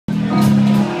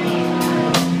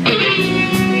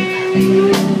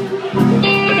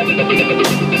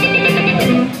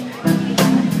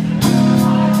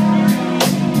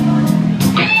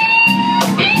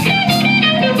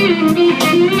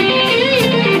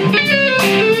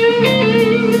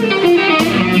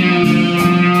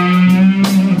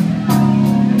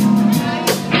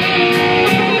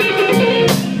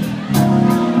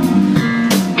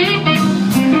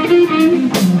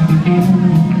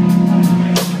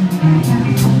Ain't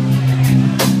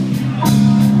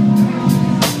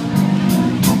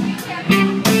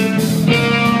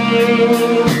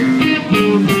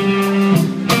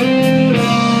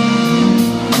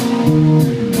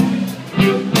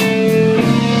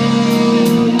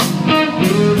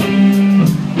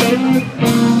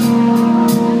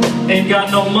got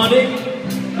no money,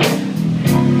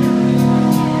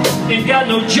 ain't got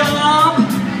no job.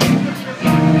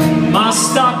 My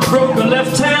stockbroker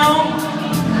left town,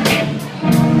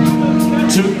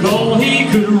 took all he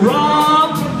could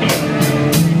rob.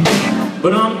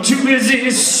 But I'm too busy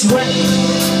sweating,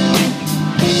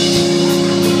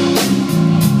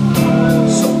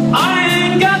 so I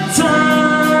ain't got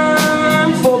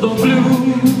time for the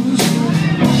blues.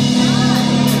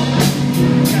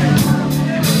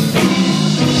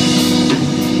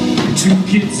 Two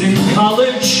kids in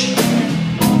college,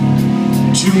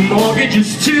 two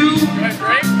mortgages too.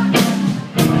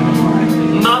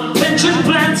 My pension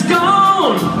plan's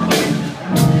gone,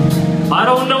 I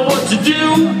don't know what to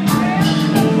do.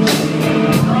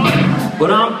 But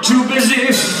I'm too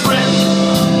busy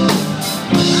fretting,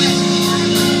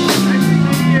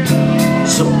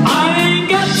 so I ain't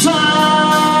got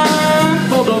time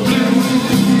for the blues.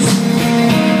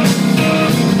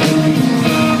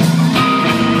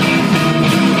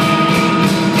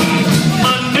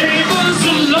 My neighbor's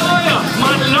a lawyer,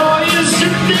 my lawyer's a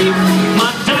thief.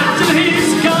 My doctor,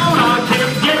 he's gone, I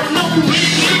can't get no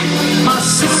relief. My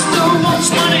sister wants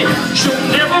money, she'll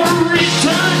never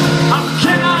return. How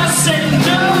can I say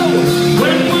no?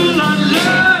 When will I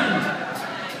learn?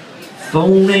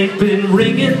 Phone ain't been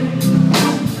ringing,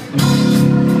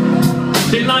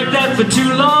 been like that for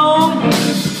too long.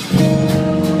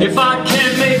 If I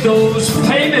can't make those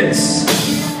payments,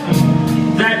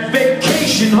 that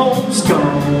vacation home's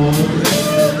gone.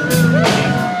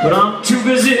 But I'm too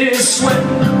busy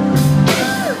sweating,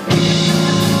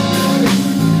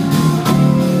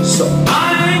 so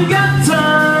I ain't got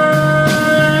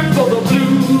time for the blues.